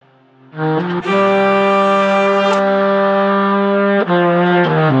Hi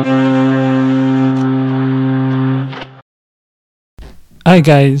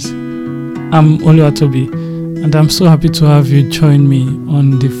guys, I'm Oluwatobi, and I'm so happy to have you join me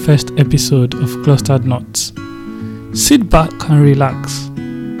on the first episode of Clustered Knots. Sit back and relax,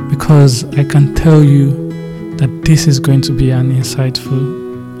 because I can tell you that this is going to be an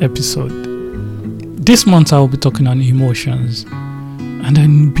insightful episode. This month I will be talking on emotions, and I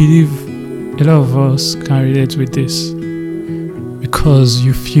believe a lot of us can relate with this, because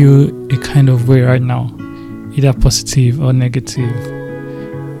you feel a kind of way right now, either positive or negative.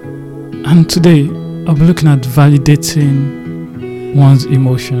 And today, I'll be looking at validating one's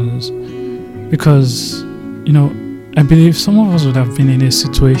emotions, because, I believe some of us would have been in a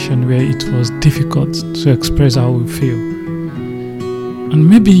situation where it was difficult to express how we feel. And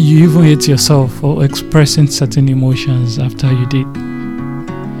maybe you even hate yourself for expressing certain emotions after you did.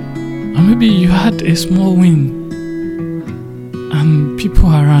 And maybe you had a small win and people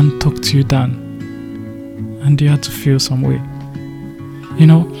around talked you down and you had to feel some way.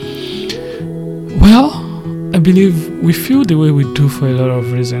 Well, I believe we feel the way we do for a lot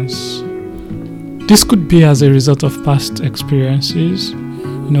of reasons. This could be as a result of past experiences,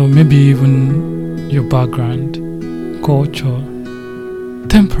 maybe even your background, culture,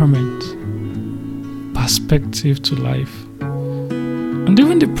 temperament, perspective to life, and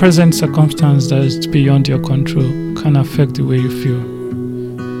even the present circumstance that is beyond your control can affect the way you feel.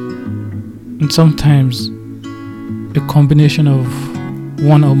 And sometimes a combination of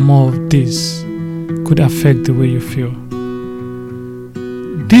one or more of these could affect the way you feel.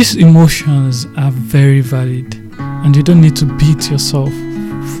 These emotions are very valid, and you don't need to beat yourself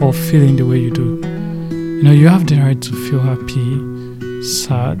for feeling the way you do. You have the right to feel happy,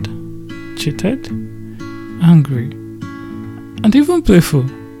 sad, cheated, angry, and even playful.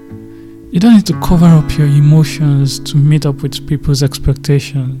 You don't need to cover up your emotions to meet up with people's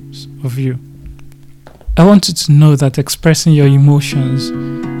expectations of you. I want you to know that expressing your emotions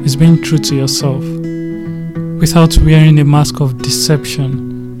is being true to yourself, without wearing a mask of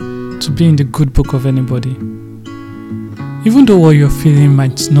deception to be in the good book of anybody. Even though what you're feeling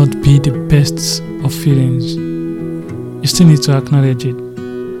might not be the best of feelings, you still need to acknowledge it.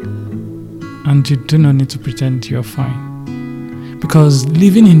 And you do not need to pretend you're fine. Because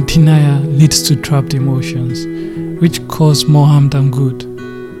living in denial leads to trapped emotions, which cause more harm than good.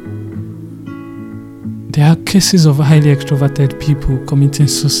 There are cases of highly extroverted people committing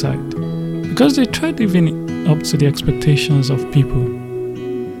suicide because they tried living up to the expectations of people.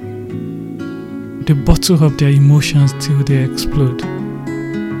 They bottle up their emotions till they explode.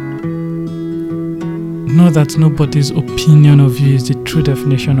 Know that nobody's opinion of you is the true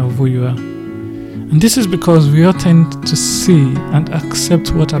definition of who you are. And this is because we all tend to see and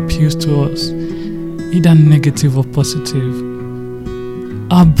accept what appeals to us, either negative or positive.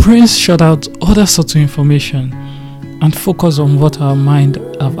 Our brains shut out other sorts of information and focus on what our mind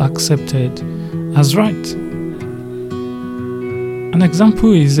have accepted as right. An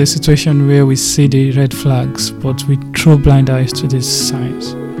example is a situation where we see the red flags, but we throw blind eyes to these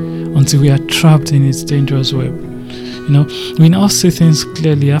signs until we are trapped in its dangerous web. We now see things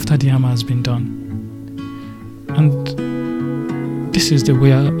clearly after the harm has been done. And this is the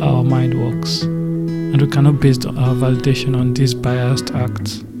way our mind works. And we cannot base our validation on these biased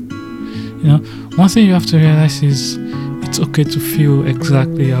acts. One thing you have to realize is it's okay to feel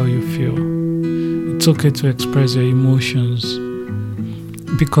exactly how you feel. It's okay to express your emotions,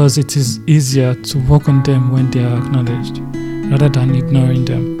 because it is easier to work on them when they are acknowledged rather than ignoring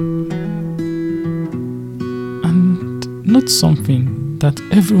them. And note something, that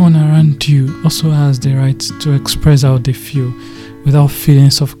everyone around you also has the right to express how they feel without feeling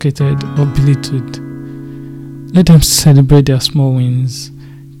suffocated or belittled. Let them celebrate their small wins,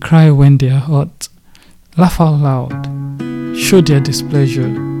 cry when they are hurt, laugh out loud, show their displeasure,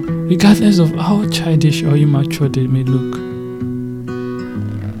 regardless of how childish or immature they may look.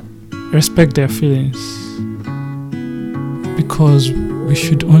 Respect their feelings, because we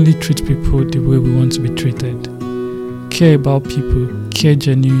should only treat people the way we want to be treated. Care about people, care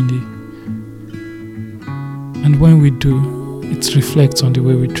genuinely. And when we do, it reflects on the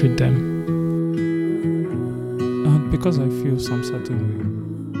way we treat them. And because I feel some certain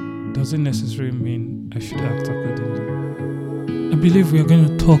way, doesn't necessarily mean I should act accordingly. I believe we are going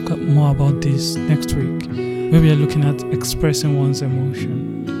to talk more about this next week, where we are looking at expressing one's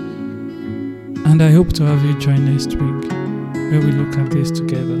emotion. And I hope to have you join next week, where we look at this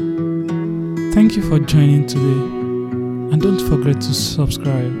together. Thank you for joining today, and don't forget to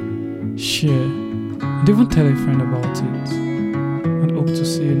subscribe, share, and even tell a friend about it. And hope to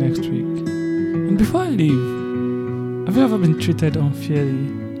see you next week. And before I leave, have you ever been treated unfairly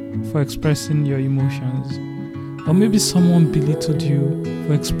for expressing your emotions? Or maybe someone belittled you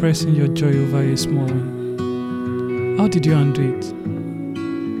for expressing your joy over a small one? How did you handle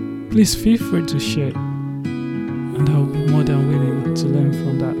it? Please feel free to share, and I will be more than willing to learn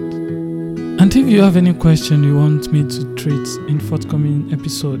from that. And if you have any question you want me to treat in forthcoming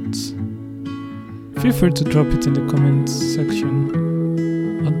episodes, feel free to drop it in the comments section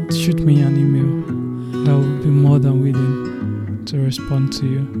or shoot me an email, and I will be more than willing to respond to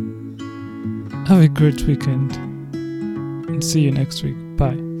you. Have a great weekend and see you next week.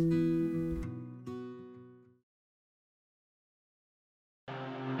 Bye.